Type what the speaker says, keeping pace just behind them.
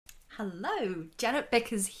Hello, Janet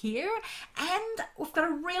Becker's here, and we've got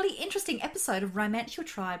a really interesting episode of Romance Your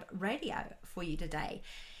Tribe Radio for you today.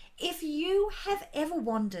 If you have ever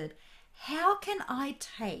wondered, how can I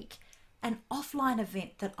take an offline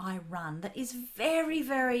event that I run that is very,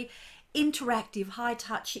 very interactive, high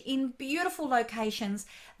touch, in beautiful locations,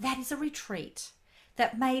 that is a retreat?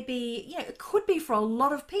 That may be, it could be for a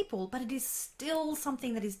lot of people, but it is still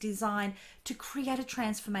something that is designed to create a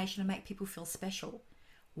transformation and make people feel special.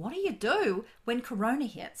 What do you do when Corona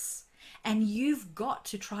hits? And you've got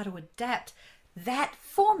to try to adapt that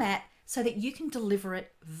format so that you can deliver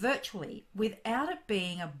it virtually without it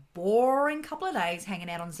being a boring couple of days hanging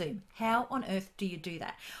out on Zoom. How on earth do you do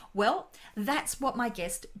that? Well, that's what my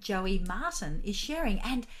guest Joey Martin is sharing.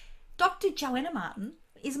 And Dr. Joanna Martin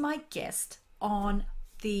is my guest on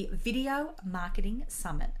the Video Marketing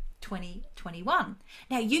Summit 2021.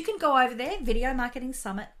 Now you can go over there,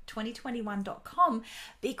 videomarketingsummit2021.com,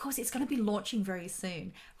 because it's going to be launching very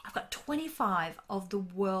soon. I've got 25 of the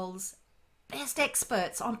world's best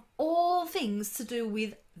experts on all things to do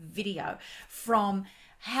with video, from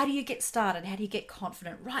how do you get started, how do you get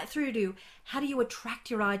confident, right through to how do you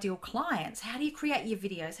attract your ideal clients, how do you create your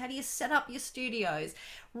videos, how do you set up your studios,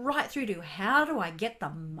 right through to how do I get the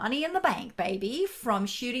money in the bank, baby, from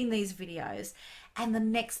shooting these videos, and the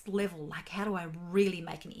next level, like how do I really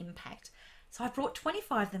make an impact. So I brought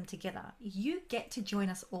 25 of them together. You get to join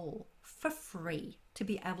us all for free to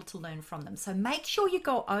be able to learn from them. So make sure you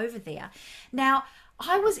go over there. Now,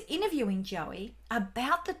 I was interviewing Joey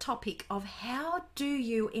about the topic of how do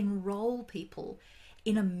you enroll people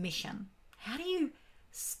in a mission? How do you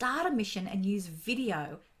start a mission and use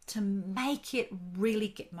video to make it really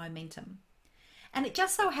get momentum? And it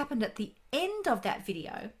just so happened at the end of that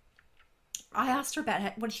video, I asked her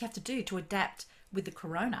about what did she have to do to adapt with the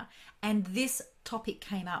Corona. And this topic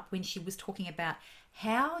came up when she was talking about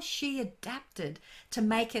how she adapted to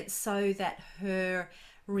make it so that her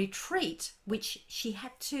retreat, which she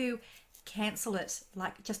had to cancel it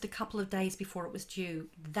like just a couple of days before it was due.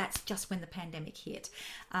 That's just when the pandemic hit.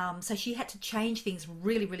 So she had to change things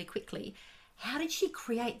really, really quickly. How did she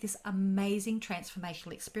create this amazing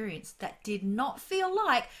transformational experience that did not feel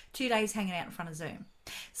like 2 days hanging out in front of Zoom?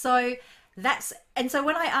 So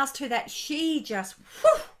when I asked her that, she just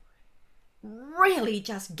really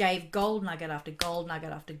just gave gold nugget after gold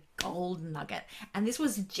nugget after gold nugget. And this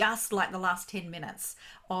was just like the last 10 minutes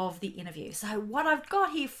of the interview. So what I've got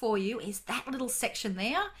here for you is that little section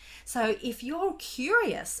there. So if you're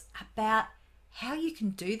curious about how you can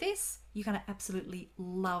do this, you're going to absolutely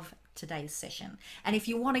love today's session. And if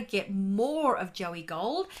you want to get more of Joey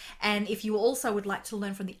Gold, and if you also would like to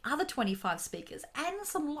learn from the other 25 speakers and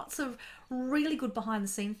lots of really good behind the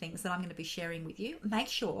scene things that I'm going to be sharing with you, make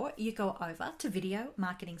sure you go over to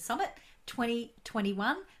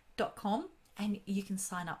videomarketingsummit2021.com and you can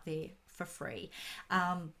sign up there for free.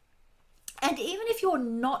 And even if you're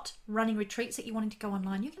not running retreats that you're wanting to go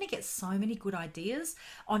online, you're going to get so many good ideas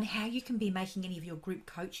on how you can be making any of your group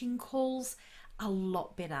coaching calls a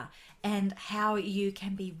lot better, and how you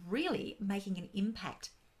can be really making an impact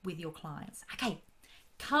with your clients. Okay,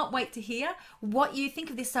 can't wait to hear what you think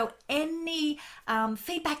of this. So any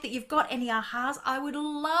feedback that you've got, any ahas, I would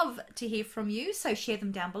love to hear from you. So share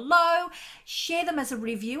them down below, share them as a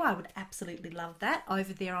review. I would absolutely love that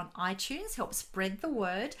over there on iTunes. Help spread the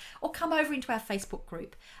word, or come over into our Facebook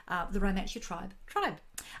group, the Romance Your Tribe.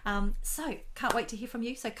 So can't wait to hear from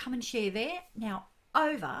you. So come and share there. Now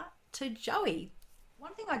over to Joey.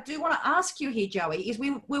 One thing I do want to ask you here, Joey, is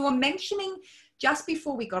we were mentioning just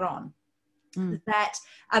before we got on that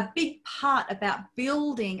a big part about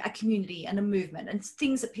building a community and a movement and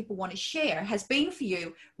things that people want to share has been for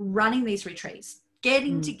you running these retreats,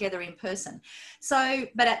 getting together in person. So,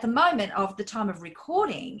 but at the moment of the time of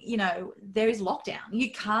recording, there is lockdown.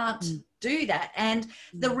 You can't do that. And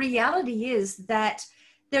the reality is that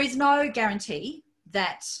there is no guarantee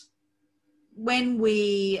that when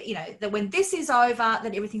when this is over,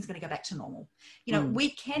 that everything's going to go back to normal. We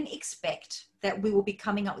can expect that we will be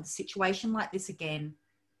coming up with a situation like this again,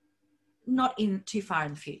 not in too far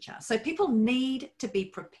in the future. So people need to be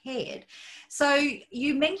prepared. So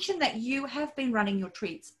you mentioned that you have been running your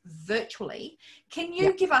retreats virtually. Can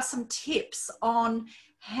you give us some tips on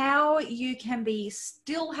how you can be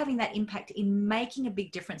still having that impact in making a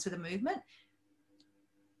big difference with a movement,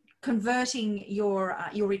 converting your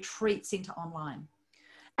retreats into online?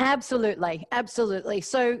 Absolutely. Absolutely.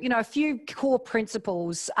 So, a few core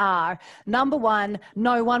principles are, number one,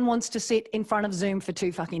 no one wants to sit in front of Zoom for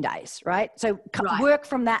 2 fucking days, right? So work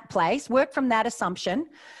from that place, work from that assumption.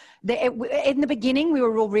 In the beginning, we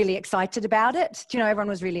were all really excited about it. You know, everyone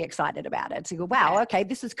was really excited about it. So you go, wow, okay,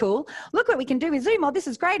 this is cool. Look what we can do with Zoom. Oh, this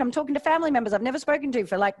is great. I'm talking to family members I've never spoken to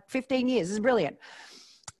for like 15 years. This is brilliant.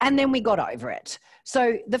 And then we got over it.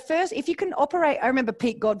 So if you can operate, I remember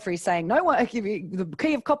Pete Godfrey saying, the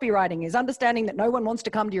key of copywriting is understanding that no one wants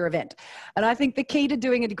to come to your event. And I think the key to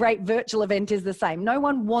doing a great virtual event is the same. No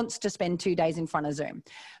one wants to spend 2 days in front of Zoom.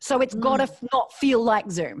 So it's got to not feel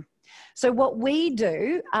like Zoom. So what we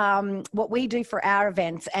do for our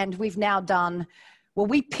events, and we've now done,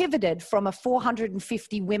 we pivoted from a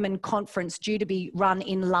 450 women conference due to be run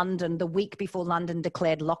in London the week before London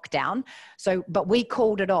declared lockdown. But we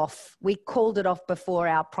called it off. We called it off before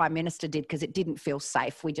our Prime Minister did because it didn't feel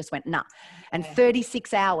safe. We just went, nah. And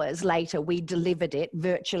 36 hours later, we delivered it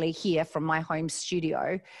virtually here from my home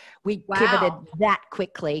studio. We pivoted that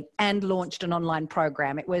quickly and launched an online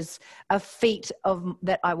program. It was a feat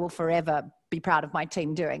that I will forever be proud of my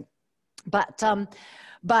team doing.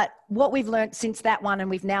 But what we've learned since that one, and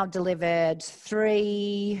we've now delivered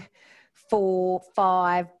 3, 4,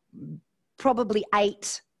 5, probably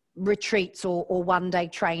 8 retreats or one-day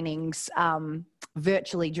trainings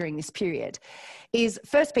virtually during this period, is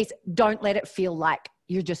first piece, don't let it feel like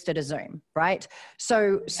you're just at a Zoom, right?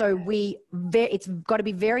 So it's got to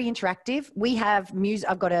be very interactive. We have music.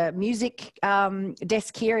 I've got a music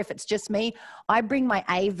desk here. If it's just me, I bring my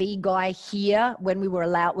AV guy here. When we were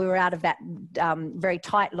out of that very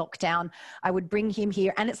tight lockdown, I would bring him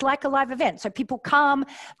here, and it's like a live event. So people come,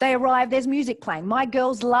 they arrive, there's music playing. My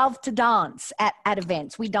girls love to dance at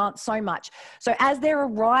events. We dance so much. So as they're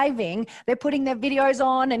arriving, they're putting their videos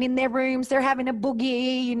on, and in their rooms, they're having a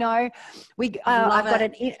boogie, you know.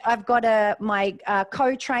 My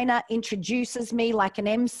co-trainer introduces me like an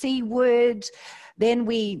MC would. Then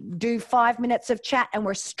we do 5 minutes of chat, and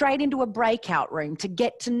we're straight into a breakout room to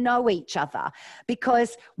get to know each other,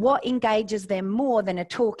 because what engages them more than a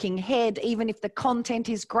talking head, even if the content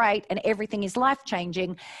is great and everything is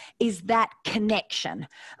life-changing, is that connection.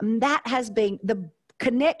 And that has been the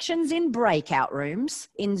connections in breakout rooms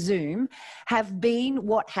in Zoom have been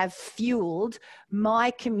what have fueled my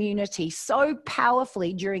community so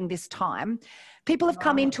powerfully during this time. People have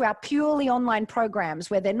come into our purely online programs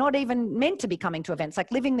where they're not even meant to be coming to events,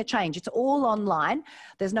 like Living the Change. It's all online.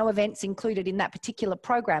 There's no events included in that particular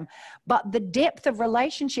program. But the depth of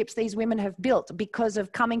relationships these women have built because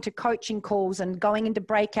of coming to coaching calls and going into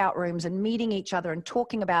breakout rooms and meeting each other and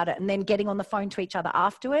talking about it and then getting on the phone to each other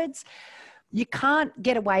afterwards. You can't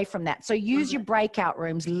get away from that. So use your breakout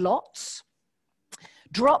rooms lots.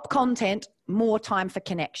 Drop content, more time for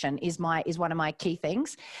connection is one of my key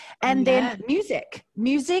things. And then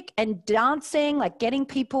music and dancing, like getting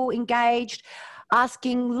people engaged,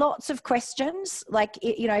 asking lots of questions. Like,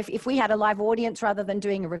 you know, if we had a live audience rather than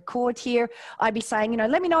doing a record here, I'd be saying, you know,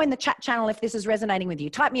 let me know in the chat channel if this is resonating with you.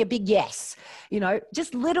 Type me a big yes. You know,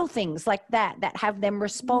 just little things like that have them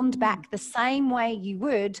respond back the same way you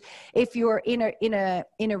would if you're in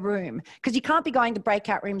a room. Because you can't be going to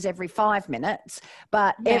breakout rooms every 5 minutes,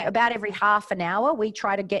 but about every half an hour, we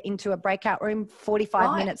try to get into a breakout room,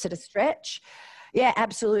 45 minutes at a stretch. Yeah,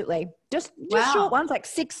 absolutely. Just short ones, like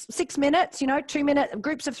six minutes, you know, 2 minute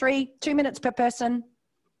groups of 3, 2 minutes per person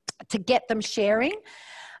to get them sharing.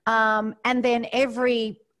 And then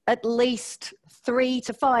every at least 3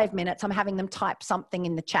 to 5 minutes, I'm having them type something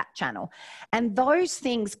in the chat channel. And those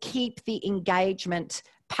things keep the engagement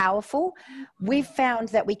powerful. We've found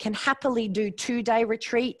that we can happily do 2-day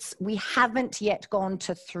retreats. We haven't yet gone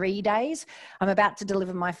to 3 days. I'm about to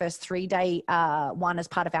deliver my first 3-day one as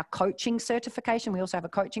part of our coaching certification. We also have a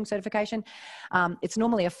coaching certification. It's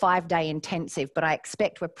normally a 5-day intensive, but I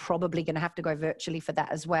expect we're probably going to have to go virtually for that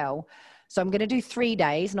as well. So I'm going to do 3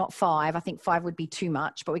 days, not 5. I think 5 would be too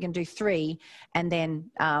much, but we can do 3, and then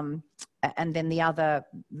the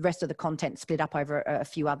rest of the content split up over a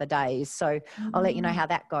few other days. So I'll let you know how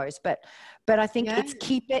that goes. But I think it's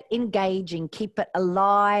keep it engaging, keep it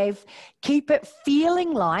alive, keep it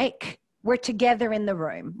feeling like we're together in the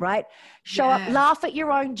room, right? Show up, laugh at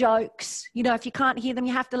your own jokes. You know, if you can't hear them,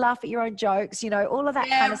 you have to laugh at your own jokes, you know, all of that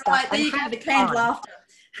kind of stuff. There you go, the canned laughter.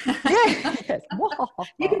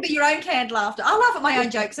 You can be your own canned laughter. I laugh at my own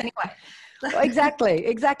jokes anyway. Exactly.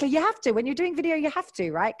 You have to. When you're doing video, you have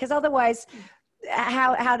to, right? Because otherwise,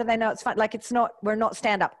 how do they know it's fun? Like, we're not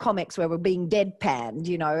stand-up comics where we're being deadpanned,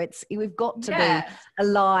 you know. We've got to be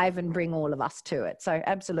alive and bring all of us to it. So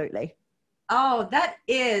absolutely. Oh,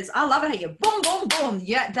 I love it how you boom, boom, boom.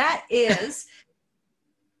 Yeah, that is.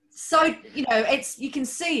 So, you know, you can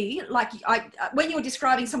see, like, when you were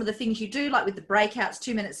describing some of the things you do, like with the breakouts,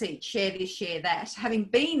 2 minutes each, share this, share that, having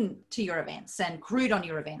been to your events and crewed on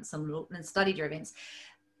your events and studied your events,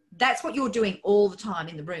 that's what you're doing all the time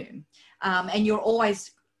in the room. And you're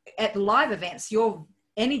always at live events, your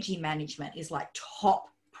energy management is like top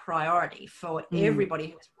priority for everybody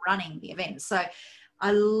who's running the event. So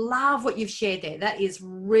I love what you've shared there. That is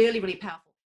really, really powerful.